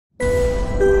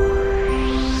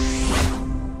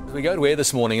We go to air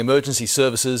this morning. Emergency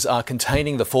services are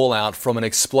containing the fallout from an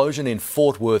explosion in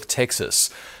Fort Worth,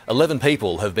 Texas. 11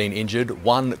 people have been injured,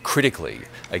 one critically.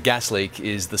 A gas leak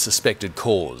is the suspected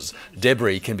cause.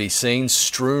 Debris can be seen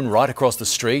strewn right across the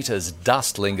street as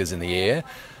dust lingers in the air.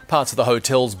 Parts of the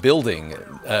hotel's building's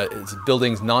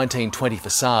 1920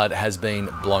 facade has been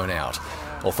blown out.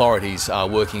 Authorities are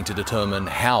working to determine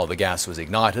how the gas was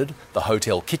ignited. The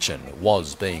hotel kitchen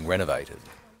was being renovated.